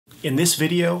In this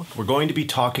video, we're going to be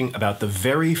talking about the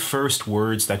very first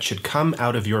words that should come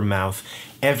out of your mouth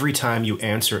every time you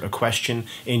answer a question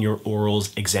in your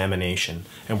orals examination.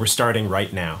 And we're starting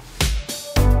right now.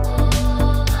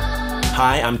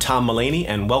 Hi, I'm Tom Mullaney,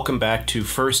 and welcome back to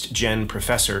First Gen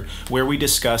Professor, where we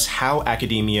discuss how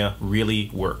academia really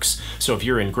works. So if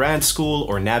you're in grad school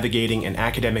or navigating an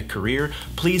academic career,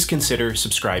 please consider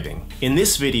subscribing. In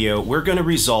this video, we're going to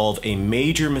resolve a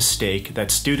major mistake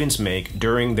that students make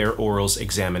during their orals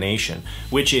examination,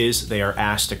 which is they are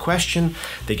asked a question,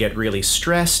 they get really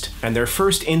stressed, and their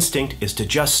first instinct is to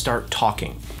just start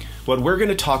talking. What we're going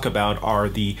to talk about are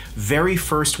the very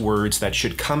first words that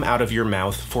should come out of your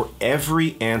mouth for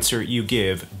every answer you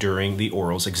give during the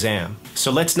orals exam.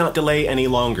 So let's not delay any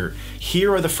longer.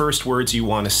 Here are the first words you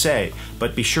want to say,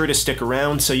 but be sure to stick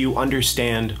around so you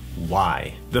understand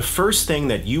why. The first thing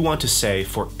that you want to say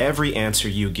for every answer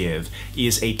you give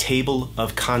is a table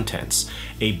of contents,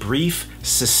 a brief,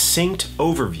 succinct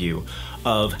overview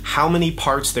of how many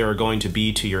parts there are going to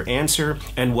be to your answer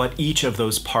and what each of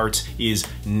those parts is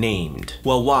named.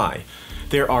 Well, why?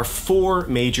 There are four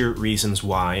major reasons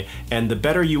why, and the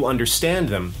better you understand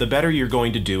them, the better you're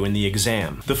going to do in the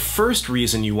exam. The first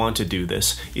reason you want to do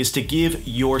this is to give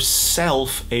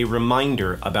yourself a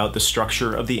reminder about the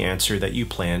structure of the answer that you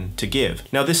plan to give.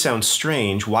 Now, this sounds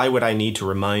strange. Why would I need to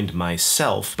remind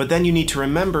myself? But then you need to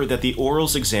remember that the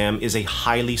orals exam is a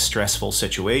highly stressful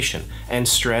situation, and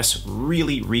stress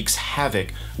really wreaks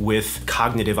havoc with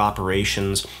cognitive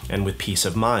operations and with peace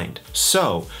of mind.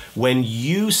 So, when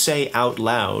you say out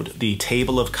loud the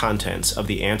table of contents of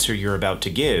the answer you're about to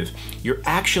give, you're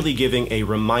actually giving a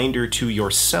reminder to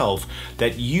yourself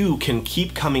that you can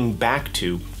keep coming back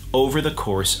to over the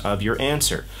course of your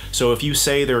answer. So if you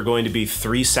say there are going to be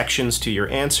 3 sections to your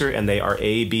answer and they are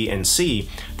A, B, and C,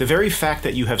 the very fact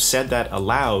that you have said that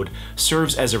aloud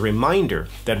serves as a reminder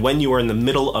that when you are in the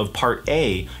middle of part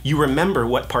A, you remember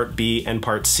what part B and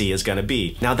part C is going to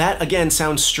be. Now that again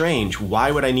sounds strange.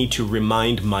 Why would I need to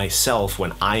remind myself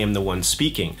when I am the one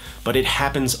speaking? But it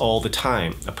happens all the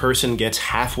time. A person gets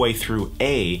halfway through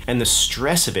A and the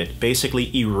stress of it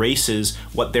basically erases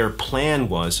what their plan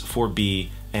was for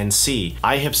B and C.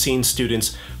 I have seen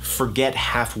students forget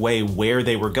halfway where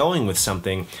they were going with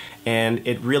something, and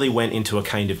it really went into a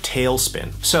kind of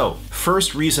tailspin. So,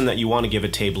 first reason that you want to give a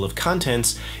table of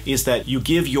contents is that you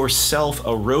give yourself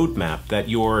a roadmap that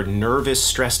your nervous,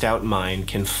 stressed out mind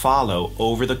can follow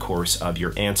over the course of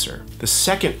your answer. The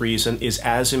second reason is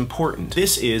as important.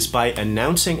 This is by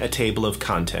announcing a table of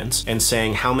contents and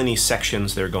saying how many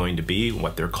sections they're going to be,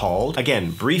 what they're called.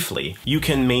 Again, briefly, you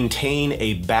can maintain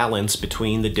a balance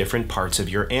between the different parts of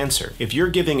your answer. If you're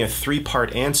giving a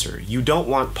 3-part answer, you don't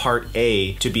want part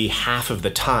A to be half of the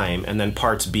time and then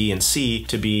parts B and C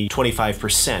to be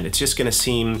 25%. It's just going to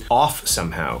seem off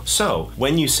somehow. So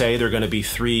when you say there are going to be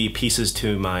 3 pieces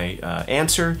to my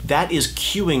answer, that is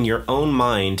cueing your own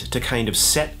mind to kind of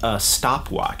set a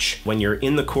stopwatch. When you're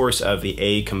in the course of the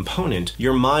A component,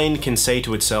 your mind can say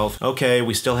to itself, okay,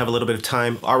 we still have a little bit of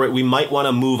time. All right, we might want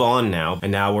to move on now.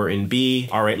 And now we're in B.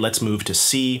 All right, let's move to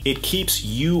C. It keeps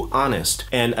you honest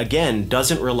and again,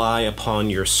 doesn't rely upon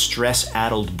your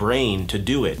stress-addled brain to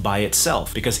do it by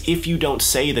itself, because if you don't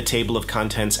say the table of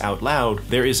contents out loud,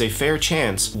 there is a fair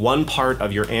chance one part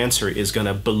of your answer is going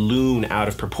to balloon out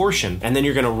of proportion, and then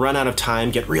you're going to run out of time,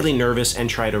 get really nervous,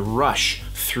 and try to rush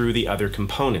through the other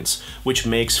components, which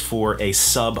makes for a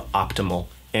suboptimal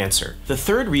answer. The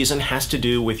third reason has to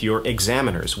do with your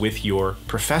examiners, with your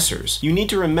professors. You need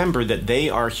to remember that they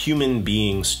are human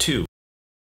beings too.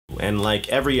 And like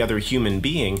every other human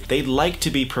being, they'd like to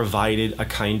be provided a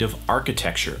kind of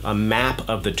architecture, a map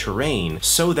of the terrain,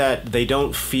 so that they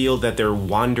don't feel that they're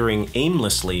wandering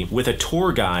aimlessly with a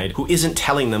tour guide who isn't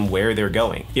telling them where they're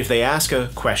going. If they ask a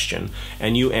question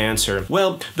and you answer,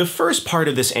 well, the first part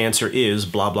of this answer is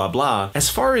blah, blah, blah, as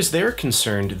far as they're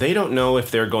concerned, they don't know if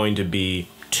they're going to be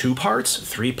 2 parts,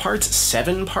 3 parts,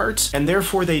 7 parts, and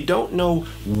therefore they don't know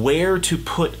where to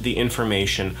put the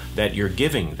information that you're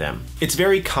giving them. It's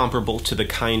very comparable to the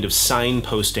kind of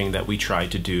signposting that we try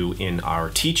to do in our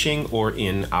teaching or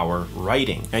in our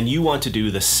writing. And you want to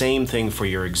do the same thing for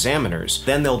your examiners.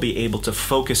 Then they'll be able to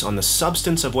focus on the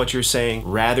substance of what you're saying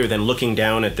rather than looking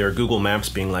down at their Google Maps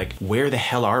being like, where the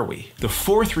hell are we? The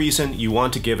fourth reason you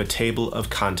want to give a table of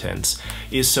contents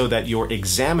is so that your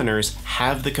examiners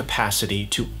have the capacity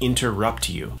to interrupt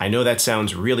you. I know that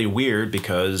sounds really weird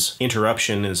because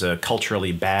interruption is a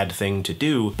culturally bad thing to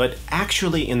do, but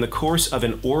actually in the course of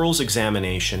an orals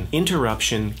examination,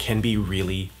 interruption can be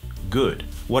really good.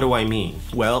 What do I mean?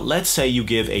 Well, let's say you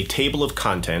give a table of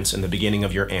contents in the beginning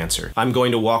of your answer. I'm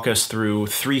going to walk us through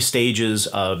 3 stages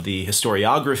of the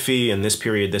historiography in this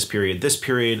period, this period, this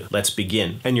period. Let's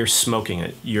begin. And you're smoking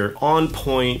it. You're on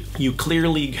point. You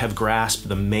clearly have grasped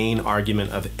the main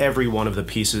argument of every one of the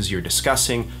pieces you're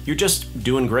discussing. You're just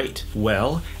doing great.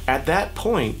 Well, at that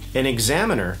point, an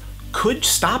examiner could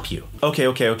stop you.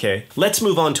 Okay. Let's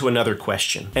move on to another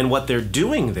question. And what they're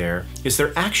doing there is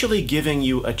they're actually giving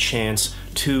you a chance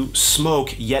to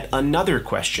smoke yet another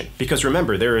question. Because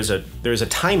remember, there is a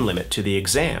time limit to the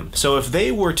exam. So if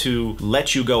they were to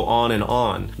let you go on and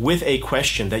on with a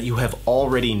question that you have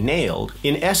already nailed,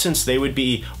 in essence, they would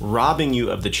be robbing you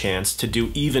of the chance to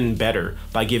do even better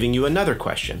by giving you another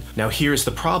question. Now, here's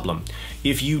the problem.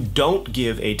 If you don't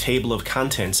give a table of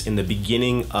contents in the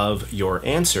beginning of your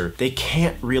answer, they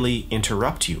can't really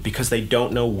interrupt you because they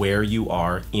don't know where you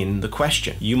are in the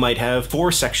question. You might have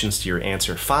 4 sections to your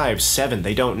answer, 5, 7,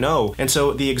 they don't know. And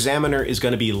so the examiner is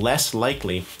going to be less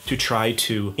likely to try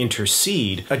to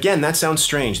intercede. Again, that sounds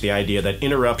strange, the idea that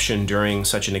interruption during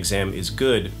such an exam is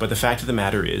good, but the fact of the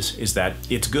matter is that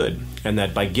it's good. And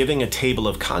that by giving a table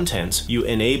of contents, you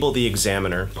enable the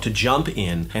examiner to jump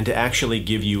in and to actually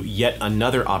give you yet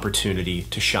another opportunity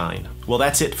to shine. Well,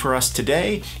 that's it for us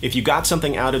today. If you got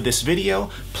something out of this video,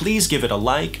 please give it a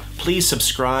like, please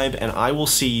subscribe, and I will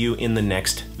see you in the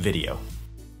next video.